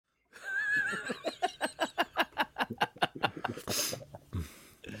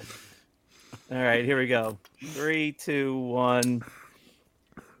All right, here we go. 3, 2, 1.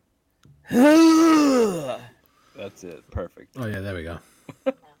 That's it. Perfect. Oh, yeah, there we go.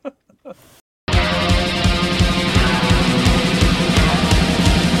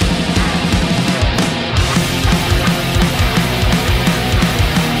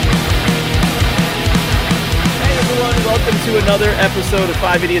 Welcome to another episode of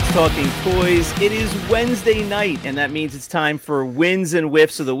 5 Idiots Talking Toys. It is Wednesday night, and that means it's time for Wins and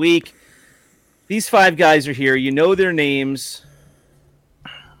Whiffs of the Week. These 5 guys are here. You know their names.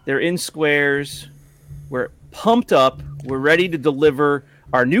 They're in squares. We're pumped up. We're ready to deliver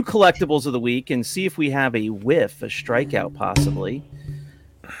our new collectibles of the week and see if we have a whiff, a strikeout possibly.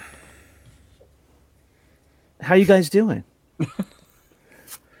 How you guys doing?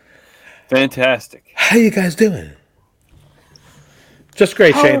 Fantastic. How you guys doing? Just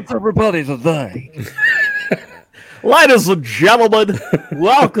great, Shane. How's everybody today? Ladies and gentlemen,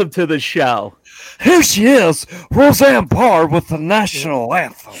 welcome to the show. Here she is, Roseanne Barr with the national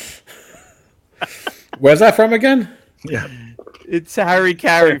anthem. Where's that from again? Yeah. It's Harry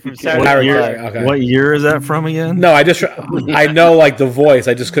Carey from Saturday Night Live. Okay. What year is that from again? No, I know like the voice.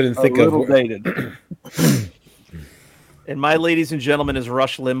 I just couldn't think A of. little dated. And my ladies and gentlemen is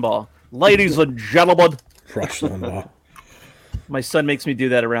Rush Limbaugh. Ladies and gentlemen. Rush Limbaugh. My son makes me do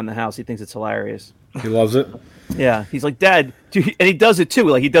that around the house. He thinks it's hilarious. He loves it. Yeah, he's like, Dad, and he does it too.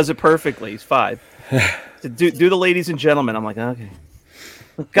 Like he does it perfectly. He's 5. So do the ladies and gentlemen. I'm like, okay.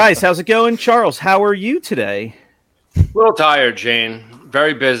 Guys, how's it going? Charles, how are you today? A little tired, Jane.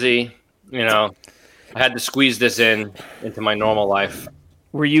 Very busy. You know, I had to squeeze this into my normal life.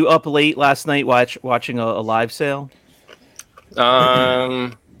 Were you up late last night watching a live sale?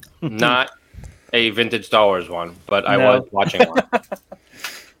 Not a vintage Star Wars one, but I was watching one.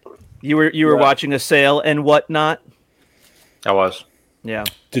 You were watching a sale and whatnot? I was. Yeah.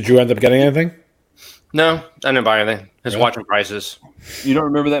 Did you end up getting anything? No, I didn't buy anything. Just watching prices. You don't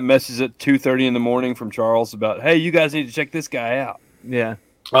remember that message at 2:30 in the morning from Charles about, hey, you guys need to check this guy out. Yeah.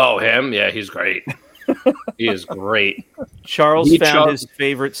 Oh, him? Yeah, he's great. He is gret. Charles found his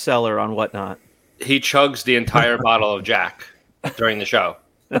favorite seller on whatnot. He chugs the entire bottle of Jack during the show.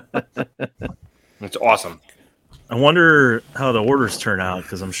 It's awesome. I wonder how the orders turn out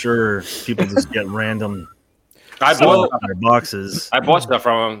because I'm sure people just get random I stuff in their boxes. I bought stuff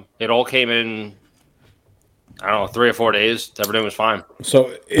from him. It all came in, I don't know, 3 or 4 days. Everything was fine.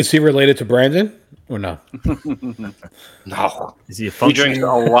 So is he related to Brandon or no? No. Is he a He functioning? drinks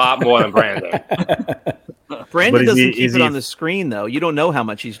a lot more than Brandon. Brandon But doesn't keep it on the screen, though. You don't know how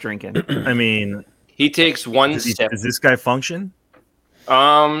much he's drinking. I mean, He takes one sip. does this guy function?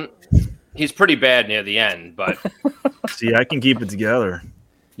 He's pretty bad near the end, but See, I can keep it together.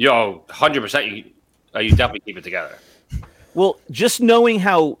 100%. You definitely keep it together. Well, just knowing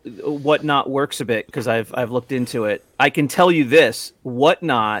how Whatnot works a bit, because I've looked into it, I can tell you this: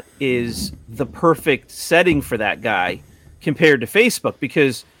 Whatnot is the perfect setting for that guy compared to Facebook,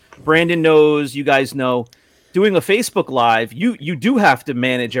 because Brandon knows, you guys know, doing a Facebook Live, you do have to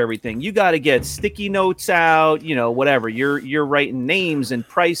manage everything. You got to get sticky notes out, whatever. You're writing names and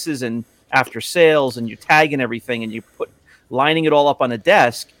prices and after sales, and you're tagging everything, and lining it all up on a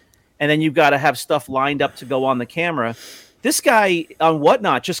desk, and then you've got to have stuff lined up to go on the camera. This guy on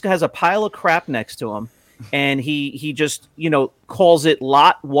Whatnot just has a pile of crap next to him, and he just calls it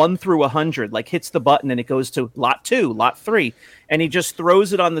lot 1 through 100, like hits the button and it goes to lot 2, lot 3, and he just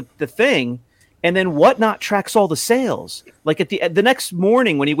throws it on the thing, and then Whatnot tracks all the sales. Like at the next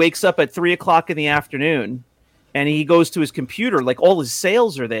morning when he wakes up at 3:00 in the afternoon, and he goes to his computer, like all his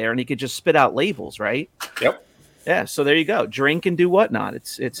sales are there, and he could just spit out labels, right? Yep. Yeah, so there you go. Drink and do Whatnot.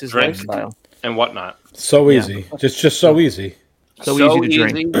 It's his lifestyle. And whatnot. So easy. Just so easy. So easy to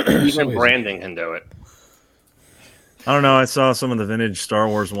drink. Even Brandon can do it. I don't know. I saw some of the vintage Star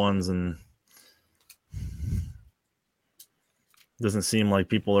Wars ones, and it doesn't seem like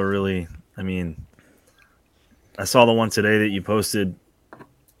people are really. I mean, I saw the one today that you posted,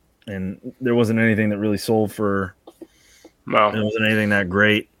 and there wasn't anything that really sold for. No. It wasn't anything that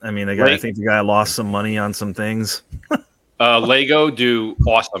great. I mean, I think the guy lost some money on some things. Lego do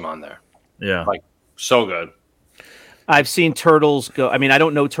awesome on there. Yeah. Like, so good. I've seen turtles go. I mean, I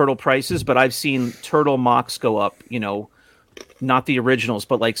don't know turtle prices, but I've seen turtle mocks go up, not the originals,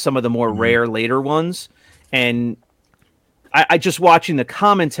 but like some of the more rare later ones. And I just watching the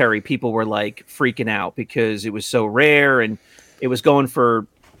commentary, people were like freaking out because it was so rare and it was going for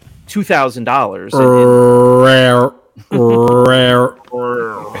 $2,000.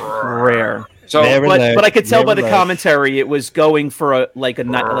 Rare. So, but I could tell by the commentary it was going for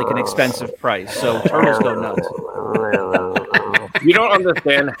an expensive price. So turtles go nuts. You don't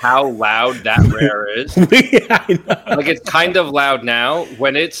understand how loud that rare is. I know. Like it's kind of loud now.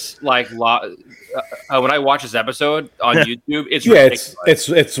 When it's like when I watch this episode on YouTube, it's Yeah, ridiculous.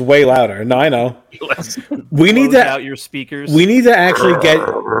 it's way louder. No, I know. Ridiculous. We need Close to out your speakers. we need to actually get.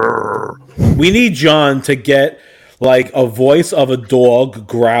 We need John to get like a voice of a dog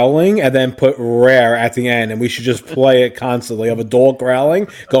growling, and then put rare at the end, and we should just play it constantly of a dog growling,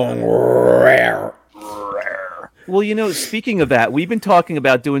 going rare. Well, speaking of that, we've been talking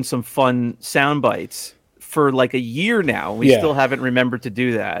about doing some fun sound bites for like a year now. We still haven't remembered to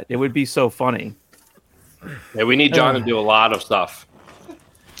do that. It would be so funny. Yeah, we need John to do a lot of stuff.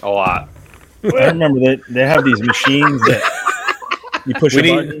 A lot. I remember that they have these machines that you push a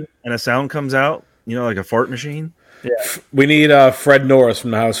button and a sound comes out. Like a fart machine. Yeah, We need Fred Norris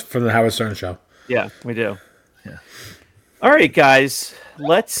from the Howard Stern Show. yeah, we do. Yeah. All right, guys,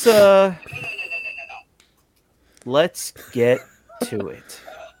 let's get to it.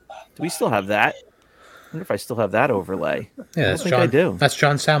 Do we still have that? I wonder if I still have that overlay. Yeah, that's think John. I do. That's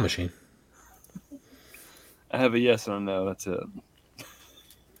John's sound machine. I have a yes and a no. That's it.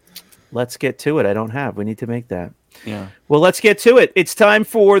 Let's get to it. I don't have. We need to make that. Yeah. Well, let's get to it. It's time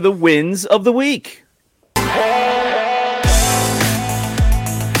for the wins of the week.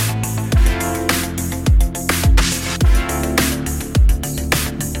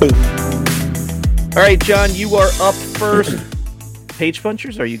 All right, John, you are up first. Page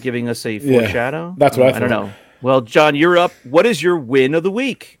punchers, are you giving us a foreshadow? that's what I don't thought. know. Well, John, you're up. What is your win of the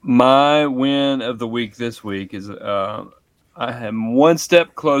week? My win of the week this week is I am one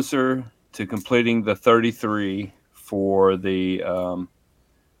step closer to completing the 33 for the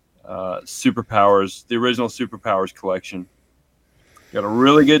Superpowers, the original Superpowers collection. Got a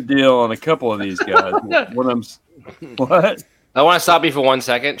really good deal on a couple of these guys. One of them's what? I want to stop you for 1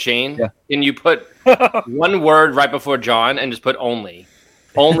 second, Shane. Yeah. Can you put one word right before John and just put only?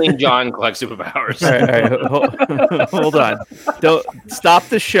 Only John collects superpowers. All right, hold on. Don't stop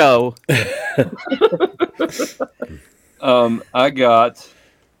the show. I got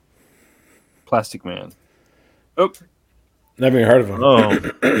Plastic Man. Oh, Never even heard of him.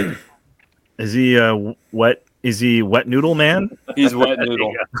 Oh, is he wet? Is he Wet Noodle Man? he's Wet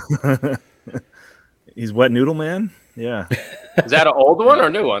Noodle. He's Wet Noodle Man. Yeah. Is that an old one or a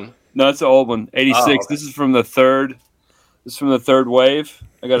new one? No, it's an old one. 86. Oh, okay. This is from the third. This is from the third wave.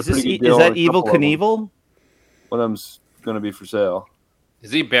 I got a pretty good deal. Is on that a Evil couple of them. Knievel? One of them's going to be for sale.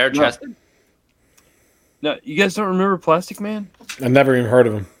 Is he bare chested? No, you guys don't remember Plastic Man? I've never even heard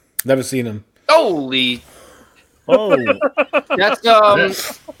of him. Never seen him. Holy, Oh,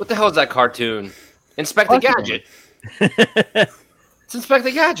 that's what the hell is that cartoon? Inspector Gadget. It's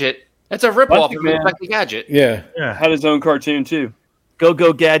Inspector Gadget. That's a ripoff Plastic of Man. Inspector Gadget. Yeah. yeah. Had his own cartoon too.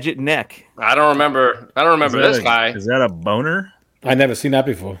 Go Gadget Neck. I don't remember this guy. Is that a boner? I never seen that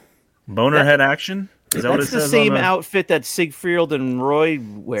before. Boner head action? Is that what it That's the says same on the... outfit that Siegfried and Roy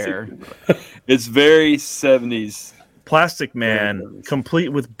wear. It's very 70s. Plastic Man, complete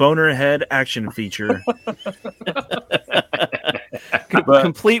with boner head action feature. But,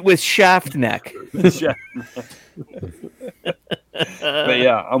 Complete with shaft neck. but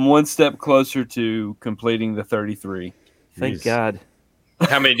yeah, I'm one step closer to completing the 33. Thank Jeez. God.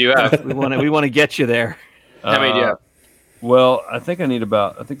 How many do you have? We want to get you there. How many do you have? Well, I think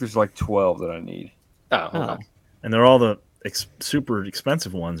there's like 12 that I need. Oh, Oh. okay. And they're all the super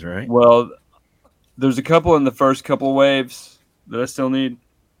expensive ones, right? Well, there's a couple in the first couple of waves that I still need.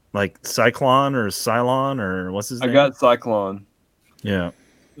 Like Cyclone or Cylon or what's his I name? got Cyclone Yeah.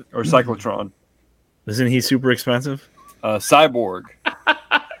 or Cyclotron. Isn't he super expensive? Cyborg.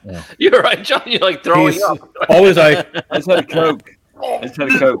 You're right, John. You're like throwing He's up. always like, I just had a Coke.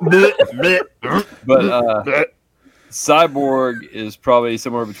 But Cyborg is probably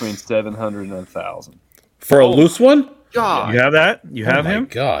somewhere between 700 and 1,000. for a loose one? God. You have that? You have Oh my him?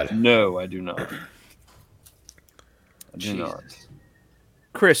 God. No, I do not. I do not.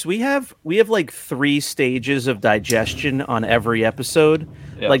 Chris, we have like 3 stages of digestion on every episode.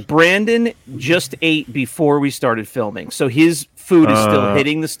 Yeah. Like Brandon just ate before we started filming, so his food is still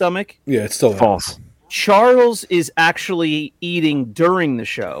hitting the stomach. Yeah, it's still there. False. Charles is actually eating during the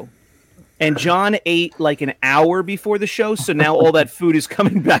show. And John ate like an hour before the show, so now all that food is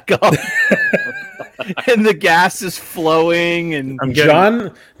coming back up. And the gas is flowing and I'm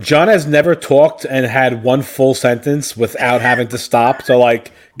getting, John has never talked and had one full sentence without having to stop to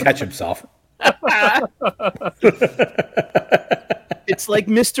like catch himself. it's like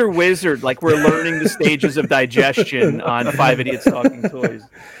Mr. Wizard, like we're learning the stages of digestion on 5 Idiots Talking Toys.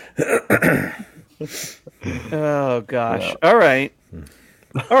 Oh gosh. All right.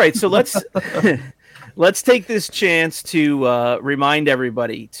 So let's Let's take this chance to remind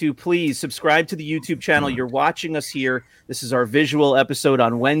everybody to please subscribe to the YouTube channel. You're watching us here. This is our visual episode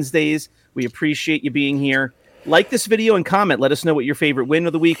on Wednesdays. We appreciate you being here. Like this video and comment. Let us know what your favorite win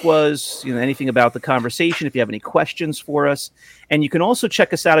of the week was, anything about the conversation, if you have any questions for us. And you can also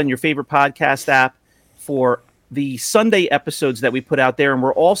check us out on your favorite podcast app for the Sunday episodes that we put out there. And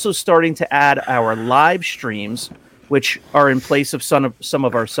we're also starting to add our live streams, which are in place of some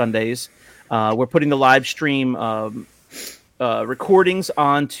of our Sundays. We're putting the live stream recordings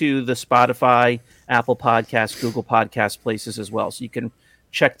onto the Spotify, Apple Podcasts, Google Podcast places as well. So you can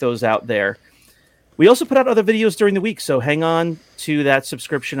check those out there. We also put out other videos during the week, so hang on to that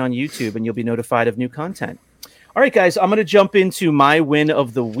subscription on YouTube and you'll be notified of new content. All right, guys, I'm going to jump into my win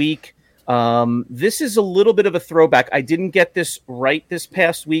of the week. This is a little bit of a throwback. I didn't get this right this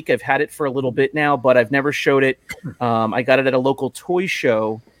past week. I've had it for a little bit now, but I've never showed it. I got it at a local toy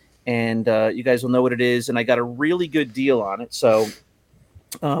show, and you guys will know what it is, and I got a really good deal on it. So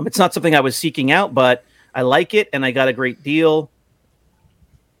it's not something I was seeking out, but I like it, and I got a great deal.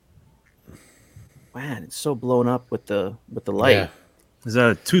 Man, it's so blown up with the light. Yeah. Is that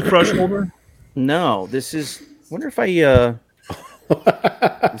a toothbrush holder? No, this is. Wonder if I you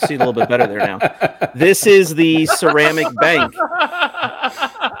see it a little bit better there now. This is the ceramic bank.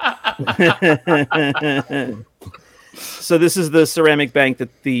 So this is the ceramic bank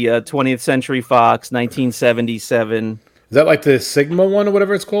that the 20th Century Fox, 1977. Is that like the Sigma one or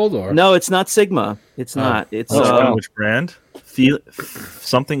whatever it's called? Or No, it's not Sigma. It's not. It's which brand?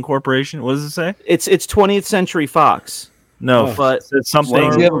 Something Corporation. What does it say? It's 20th Century Fox. No, but it's something Why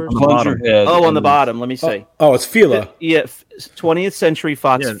don't you have a on the plunger bottom. head? Oh, on the bottom. Let me see. oh, it's Fila. Yeah, 20th Century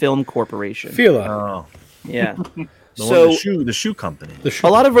Fox Yeah. Film Corporation. Fila. Oh, Yeah. the shoe company. The shoe. A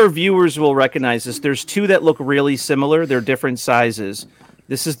lot of our viewers will recognize this. There's two that look really similar. They're different sizes.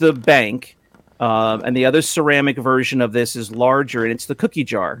 This is the bank, and the other ceramic version of this is larger, and it's the cookie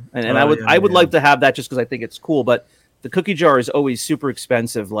jar. And I would like to have that just because I think it's cool. But the cookie jar is always super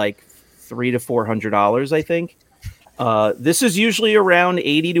expensive, like $300 to $400, I think. This is usually around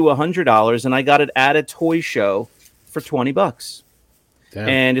 $80 to $100, and I got it at a toy show for $20. Damn.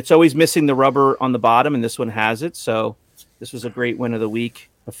 And it's always missing the rubber on the bottom, and this one has it. So this was a great win of the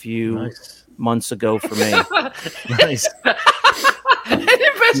week a few months ago for me. Nice. An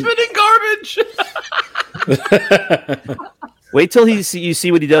investment in garbage. Wait till you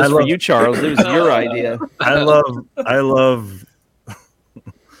see what he does for you, Charles. It was your idea. I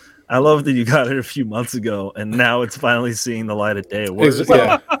love that you got it a few months ago, and now it's finally seeing the light of day.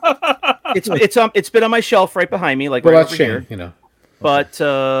 Yeah. It's been on my shelf right behind me, like Well, right that's over here. shame, But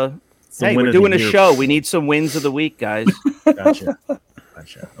the hey, win we're of the doing a year. show. We need some wins of the week, guys. Gotcha.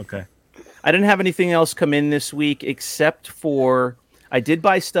 Okay. I didn't have anything else come in this week except for I did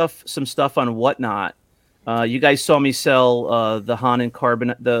buy some stuff on Whatnot. You guys saw me sell the Han and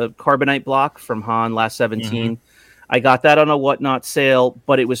Carbonite block from Han last 17. Mm-hmm. I got that on a Whatnot sale,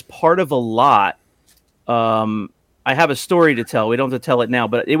 but it was part of a lot. I have a story to tell. We don't have to tell it now,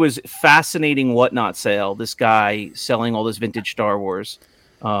 but it was fascinating Whatnot sale. This guy selling all this vintage Star Wars.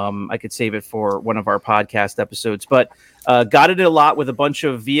 I could save it for one of our podcast episodes, but got it a lot with a bunch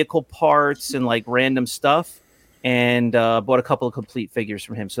of vehicle parts and like random stuff, and bought a couple of complete figures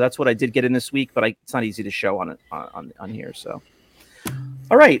from him. So that's what I did get in this week, but it's not easy to show on here. So,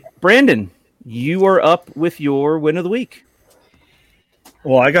 all right, Brandon, you are up with your win of the week.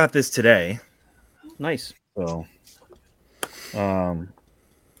 Well, I got this today. Nice. So,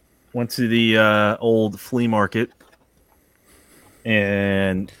 went to the old flea market,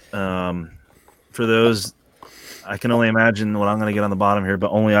 and for those, I can only imagine what I'm going to get on the bottom here,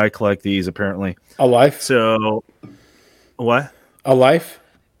 but only I collect these apparently. A life? So, what? A life?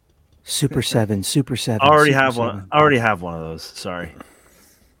 Super 7. I already have one. I already have one of those. Sorry.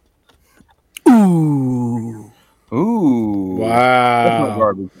 Ooh. Ooh. That's Wow. not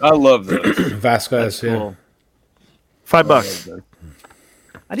garbage. I love those. Vasquez, yeah. Cool. $5.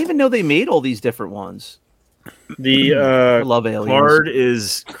 I didn't even know they made all these different ones. The I love aliens. card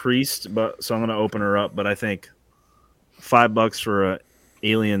is creased, so I'm going to open her up. But I think $5 for a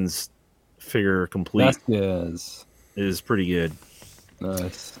aliens figure complete Vasquez. is pretty good.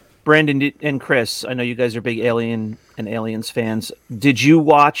 Nice. Brandon and Chris, I know you guys are big Alien and Aliens fans. Did you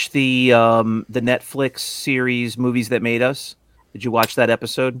watch the Netflix series Movies That Made Us? Did you watch that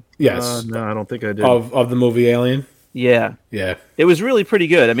episode? Yes. No, I don't think I did. Of the movie Alien? Yeah. Yeah. It was really pretty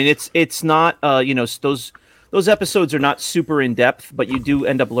good. I mean, it's not those episodes are not super in depth, but you do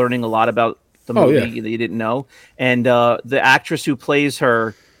end up learning a lot about the movie that you didn't know. And the actress who plays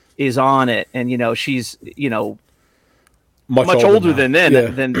her is on it, and she's much older now. than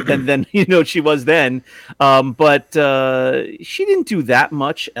then than she was then. But she didn't do that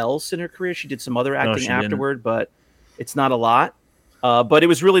much else in her career. She did some other acting afterward, but it's not a lot. But it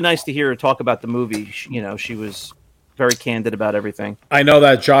was really nice to hear her talk about the movie. She was very candid about everything. I know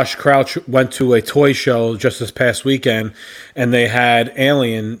that Josh Crouch went to a toy show just this past weekend, and they had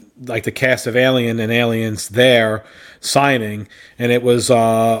Alien, like the cast of Alien and Aliens there signing, and it was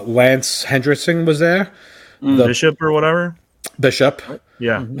Lance Hendrickson was there. The Bishop or whatever? Bishop.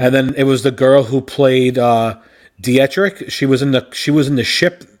 Yeah. And then it was the girl who played Dietrich. She was in the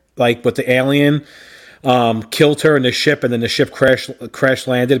ship, like with the alien. Killed her in the ship, and then the ship crash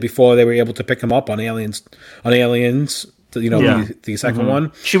landed before they were able to pick him up on Aliens. The second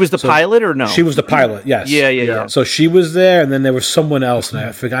one. She was the pilot, or no? She was the pilot. Yes. Yeah. So she was there, and then there was someone else, and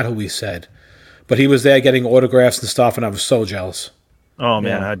I forgot who he said, but he was there getting autographs and stuff, and I was so jealous. Oh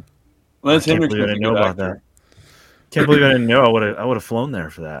man, I Lance can't believe I didn't know about that. Can't believe I didn't know. I would have flown there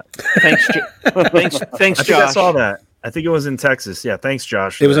for that. Thanks, thanks, I Josh. think I saw that. I think it was in Texas. Yeah, thanks,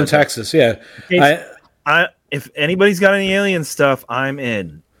 Josh. It was in Texas. Yeah. If anybody's got any alien stuff, I'm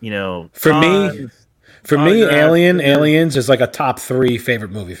in. For me, Aliens is like a top 3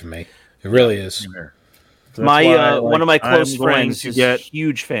 favorite movie for me. It really is. So one of my close friends is a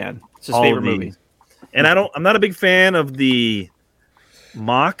huge fan. It's his favorite movie. And I'm not a big fan of the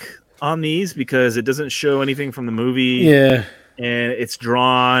mock on these because it doesn't show anything from the movie. Yeah. And it's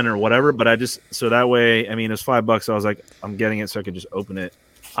drawn or whatever, but so that way, it was $5. I was like, I'm getting it so I could just open it.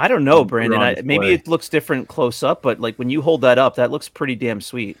 I don't know, Brandon. Maybe it looks different close up, but like when you hold that up, that looks pretty damn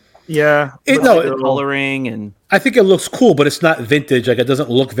sweet. Yeah, the coloring and I think it looks cool, but it's not vintage. Like it doesn't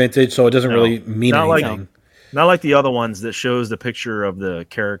look vintage, so it doesn't really mean anything. Not like the other ones that shows the picture of the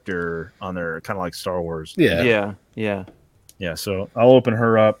character on there, kind of like Star Wars. Yeah. So I'll open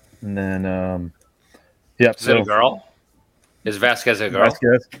her up, and then Is it a girl? Is Vasquez a girl?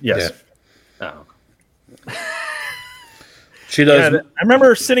 Vasquez? Yes. Yeah. Oh. She does. Yeah, I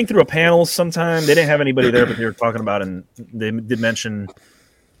remember sitting through a panel sometime. They didn't have anybody there, but they were talking about it, and they did mention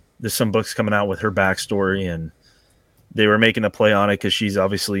there's some books coming out with her backstory, and they were making a play on it because she's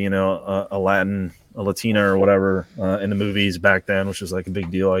obviously, a Latina or whatever in the movies back then, which was like a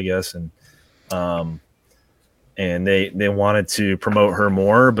big deal, I guess. And they wanted to promote her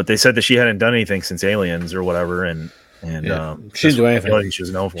more, but they said that she hadn't done anything since Aliens or whatever, and she didn't do anything. She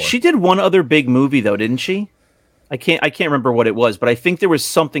was known for. She did one other big movie though, didn't she? I can't remember what it was, but I think there was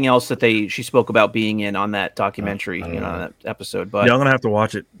something else that she spoke about being in on that documentary, on that episode. But yeah, I'm gonna have to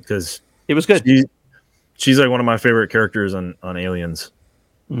watch it because it was good. She's like one of my favorite characters on Aliens.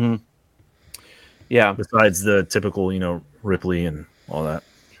 Mm-hmm. Yeah. Besides the typical, Ripley and all that.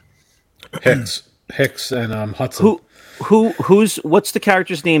 Hicks and Hudson. What's the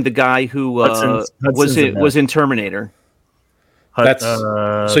character's name? The guy who was in Terminator. So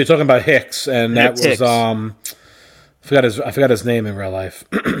you're talking about Hicks, and that was Hicks. I forgot his name in real life.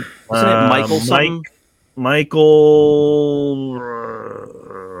 Wasn't it Michael something? Michael.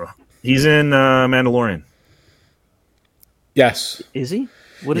 He's in Mandalorian. Yes. Is he?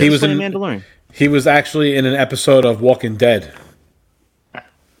 What is he was in Mandalorian? He was actually in an episode of Walking Dead.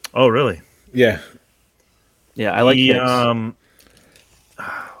 Oh, really? Yeah. Yeah, I like Hicks.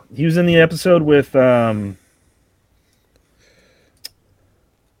 He was in the episode with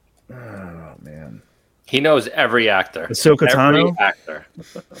He knows every actor. Ahsoka Tano? Every actor.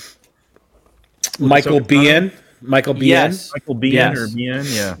 Michael Biehn. Michael Biehn. Yes. Michael Biehn or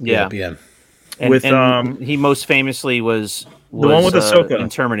Biehn, yeah. Biehn. And he most famously was the one with Ahsoka in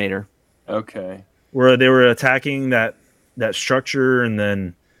Terminator. Okay. Where they were attacking that structure, and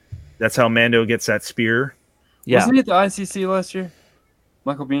then that's how Mando gets that spear. Yeah. Wasn't he at the ICC last year?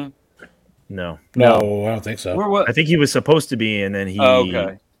 Michael Biehn? No, I don't think so. I think he was supposed to be, and then he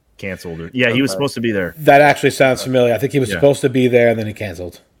canceled it. Yeah, he was supposed to be there. That actually sounds familiar. I think he was supposed to be there, and then he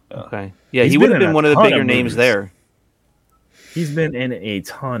canceled. Okay. Yeah, he would have been one of the bigger names there. He's been in a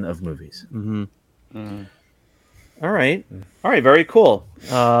ton of movies. Mm-hmm. Mm-hmm. All right. Very cool.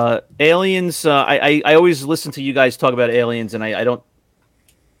 Aliens. I always listen to you guys talk about Aliens, and I don't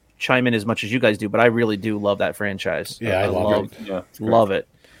chime in as much as you guys do, but I really do love that franchise. Yeah, I love it. Yeah, love it.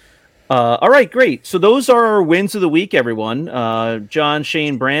 All right, great. So those are our wins of the week, everyone. John,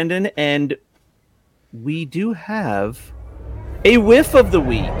 Shane, Brandon, and we do have a whiff of the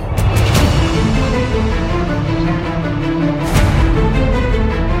week.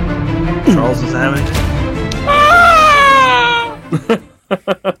 Charles is having.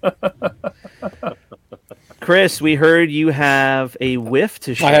 Chris, we heard you have a whiff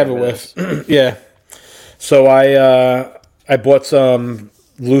to share. I have a whiff. Yeah. So I bought some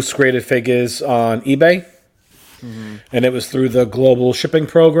loose graded figures on eBay, and it was through the global shipping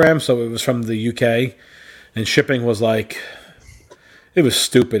program. So it was from the UK, and shipping was like, it was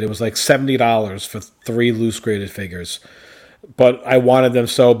stupid. It was like $70 for 3 loose graded figures. But I wanted them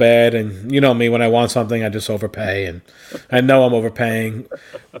so bad, and you know me, when I want something, I just overpay, and I know I'm overpaying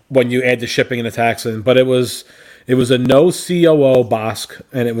when you add the shipping and the tax in. But it was a no COO Bosk,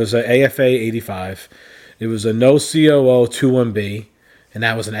 and it was an AFA 85. It was a no COO 21B, and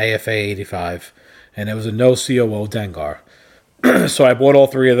that was an AFA 85, and it was a no COO Dengar. So I bought all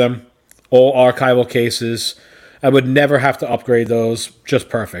 3 of them, all archival cases. I would never have to upgrade those, just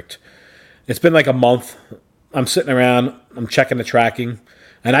perfect. It's been like a month. I'm sitting around, I'm checking the tracking,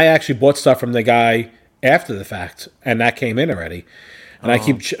 and I actually bought stuff from the guy after the fact, and that came in already. And I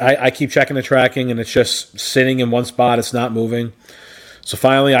keep checking the tracking, and it's just sitting in one spot. It's not moving. So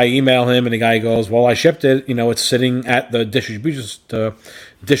finally, I email him, and the guy goes, "Well, I shipped it. You know, it's sitting at the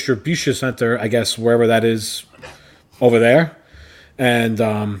distribution center, I guess, wherever that is, over there, and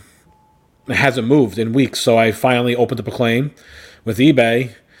it hasn't moved in weeks." So I finally opened up a claim with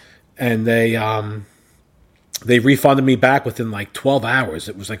eBay, and they refunded me back within like 12 hours.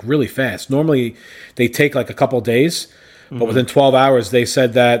 It was like really fast. Normally, they take like a couple of days, but within 12 hours, they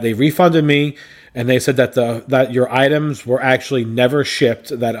said that they refunded me, and they said that that your items were actually never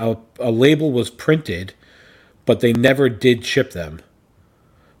shipped, that a label was printed, but they never did ship them.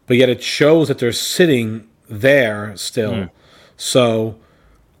 But yet it shows that they're sitting there still. So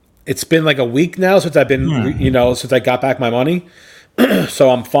it's been like a week now since I've been, since I got back my money. So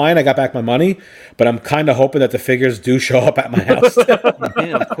I'm fine. I got back my money, but I'm kind of hoping that the figures do show up at my house.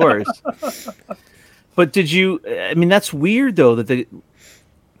 Yeah, of course. But did you? I mean, that's weird though. That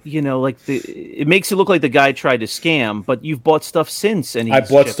it makes it look like the guy tried to scam. But you've bought stuff since, and I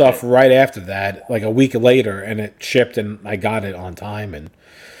bought stuff right after that, like a week later, and it shipped, and I got it on time, and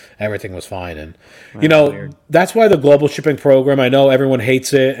everything was fine. And weird. That's why the global shipping program, I know everyone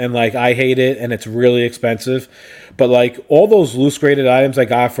hates it, and like I hate it, and it's really expensive. But like all those loose graded items I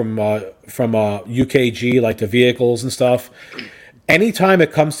got from UKG, like the vehicles and stuff, anytime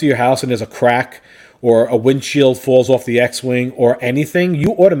it comes to your house and there's a crack or a windshield falls off the X-Wing or anything,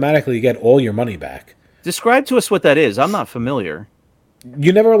 you automatically get all your money back. Describe to us what that is. I'm not familiar.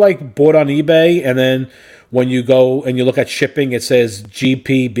 You never like bought on eBay, and then when you go and you look at shipping, it says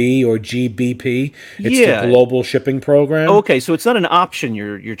GPB or GBP. It's the global shipping program. Oh, okay, so it's not an option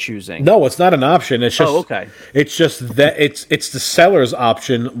you're choosing. No, it's not an option. It's just okay. It's just that it's the seller's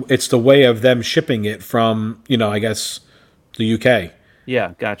option. It's the way of them shipping it from, I guess, the UK.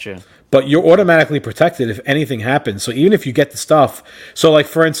 Yeah, gotcha. But you're automatically protected if anything happens. So even if you get the stuff, so like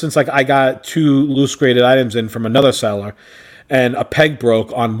for instance, like I got 2 loose graded items in from another seller, and a peg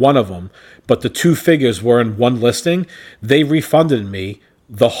broke on one of them, but the 2 figures were in one listing. They refunded me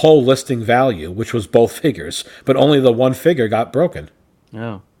the whole listing value, which was both figures, but only the one figure got broken.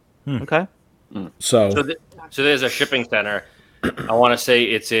 Oh, okay. So there's a shipping center. I want to say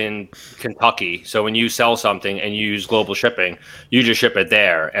it's in Kentucky. So when you sell something and you use global shipping, you just ship it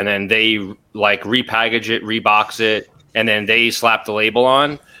there, and then they like repackage it, rebox it, and then they slap the label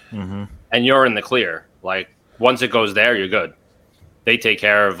on, and you're in the clear. Like once it goes there, you're good. They take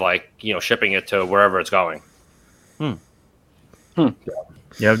care of shipping it to wherever it's going. Yeah,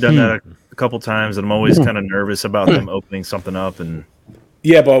 I've done that a couple times, and I'm always kind of nervous about them opening something up and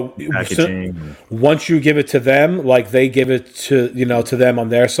but packaging. Once you give it to them, like they give it to them on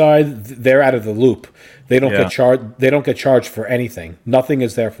their side, they're out of the loop. They don't get charged. They don't get charged for anything. Nothing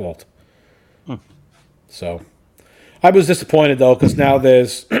is their fault. So, I was disappointed though, because now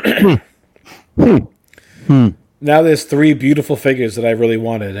there's. Now there's 3 beautiful figures that I really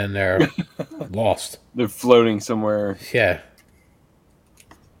wanted, and they're lost. They're floating somewhere. Yeah.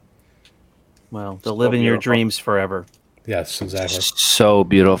 Well, they'll live in your dreams forever. Yes, exactly. So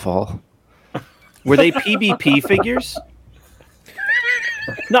beautiful. Were they PBP figures?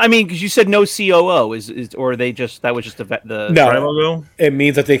 No, I mean, because you said no COO, or they just that was just the logo. It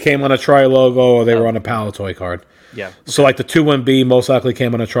means that they came on a tri logo or they were on a Palatoy card. Yeah. Okay. So like the 21B most likely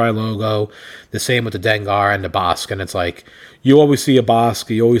came on a tri logo. The same with the Dengar and the Bosk, and it's like you always see a Bosk,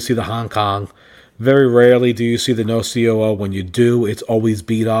 you always see the Hong Kong. Very rarely do you see the no COO. When you do, it's always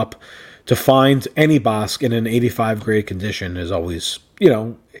beat up. To find any Bosk in an 85 grade condition is always,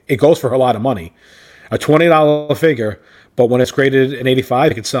 it goes for a lot of money. A $20 figure, but when it's graded in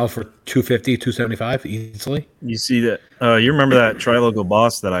 85, it could sell for $250, $275 easily. You see that? You remember that Tri-Logo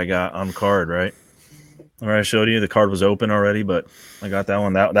Boss that I got on card, right? Or I showed you the card was open already, but I got that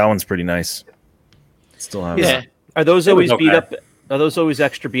one. That one's pretty nice. Still have it. Are those always beat up? Are those always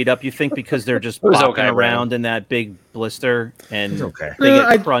extra beat up? You think because they're just bopping around in that big blister and they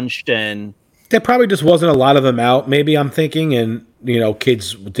get crunched and There probably just wasn't a lot of them out. Maybe I'm thinking, and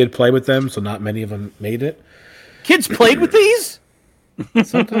kids did play with them, so not many of them made it. Kids played with these?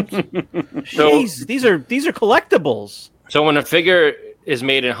 Sometimes. Jeez, these are collectibles. So when a figure is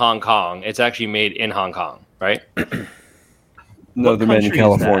made in Hong Kong, it's actually made in Hong Kong, right? No, they're made in country is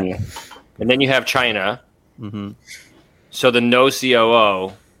California. And then you have China. Mm-hmm. So the No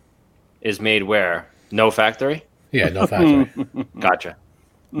COO is made where? No factory? Yeah, no factory. Gotcha.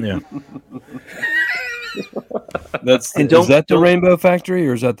 Yeah. Is that the Rainbow Factory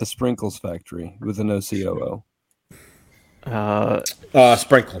or is that the Sprinkles Factory with an OCOO?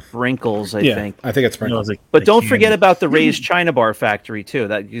 Sprinkle. Sprinkles, I think. I think it's Sprinkle. But don't forget about the Ray's China Bar Factory too.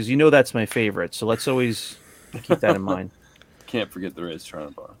 That because that's my favorite. So let's always keep that in mind. Can't forget the Ray's China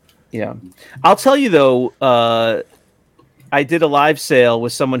Bar. Yeah, I'll tell you though. I did a live sale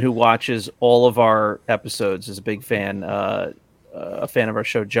with someone who watches all of our episodes. Is a big fan, a fan of our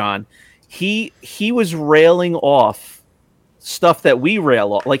show, John. He was railing off stuff that we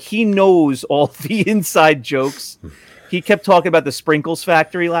rail off. Like he knows all the inside jokes. He kept talking about the Sprinkles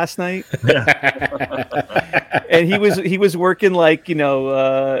Factory last night, and he was working like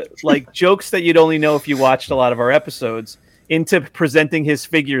jokes that you'd only know if you watched a lot of our episodes into presenting his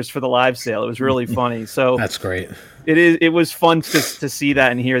figures for the live sale. It was really funny. So that's great. It was fun to see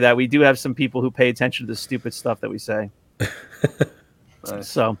that and hear that. We do have some people who pay attention to the stupid stuff that we say. Nice.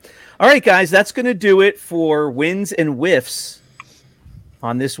 So, all right, guys, that's going to do it for Wins and Whiffs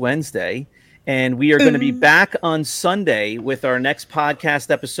on this Wednesday. And we are going to be back on Sunday with our next podcast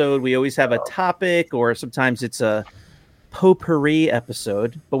episode. We always have a topic, or sometimes it's a potpourri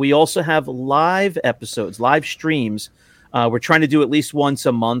episode, but we also have live episodes, live streams. We're trying to do at least once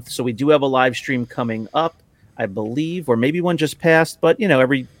a month. So we do have a live stream coming up, I believe, or maybe one just passed, but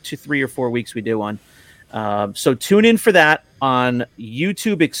every 2, 3, or 4 weeks we do one. So tune in for that on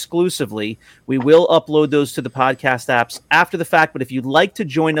YouTube exclusively. We will upload those to the podcast apps after the fact, but if you'd like to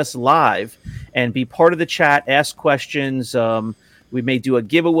join us live and be part of the chat, ask questions, we may do a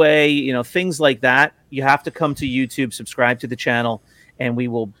giveaway, things like that. You have to come to YouTube, subscribe to the channel, and we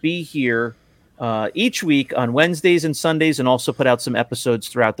will be here each week on Wednesdays and Sundays, and also put out some episodes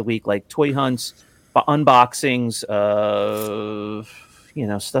throughout the week, like toy hunts, unboxings,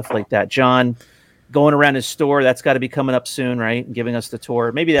 stuff like that. John going around his store, that's got to be coming up soon, right? And giving us the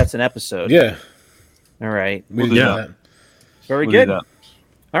tour. Maybe that's an episode. Yeah. All right. We'll do that. Very good. All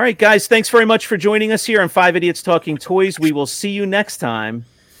right, guys. Thanks very much for joining us here on 5 Idiots Talking Toys. We will see you next time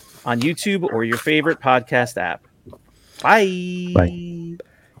on YouTube or your favorite podcast app. Bye. Bye.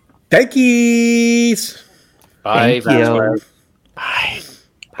 Thank you. Bye, Thank you. Vasquez. Bye.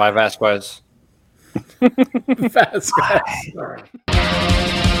 Bye, Vasquez. Vasquez.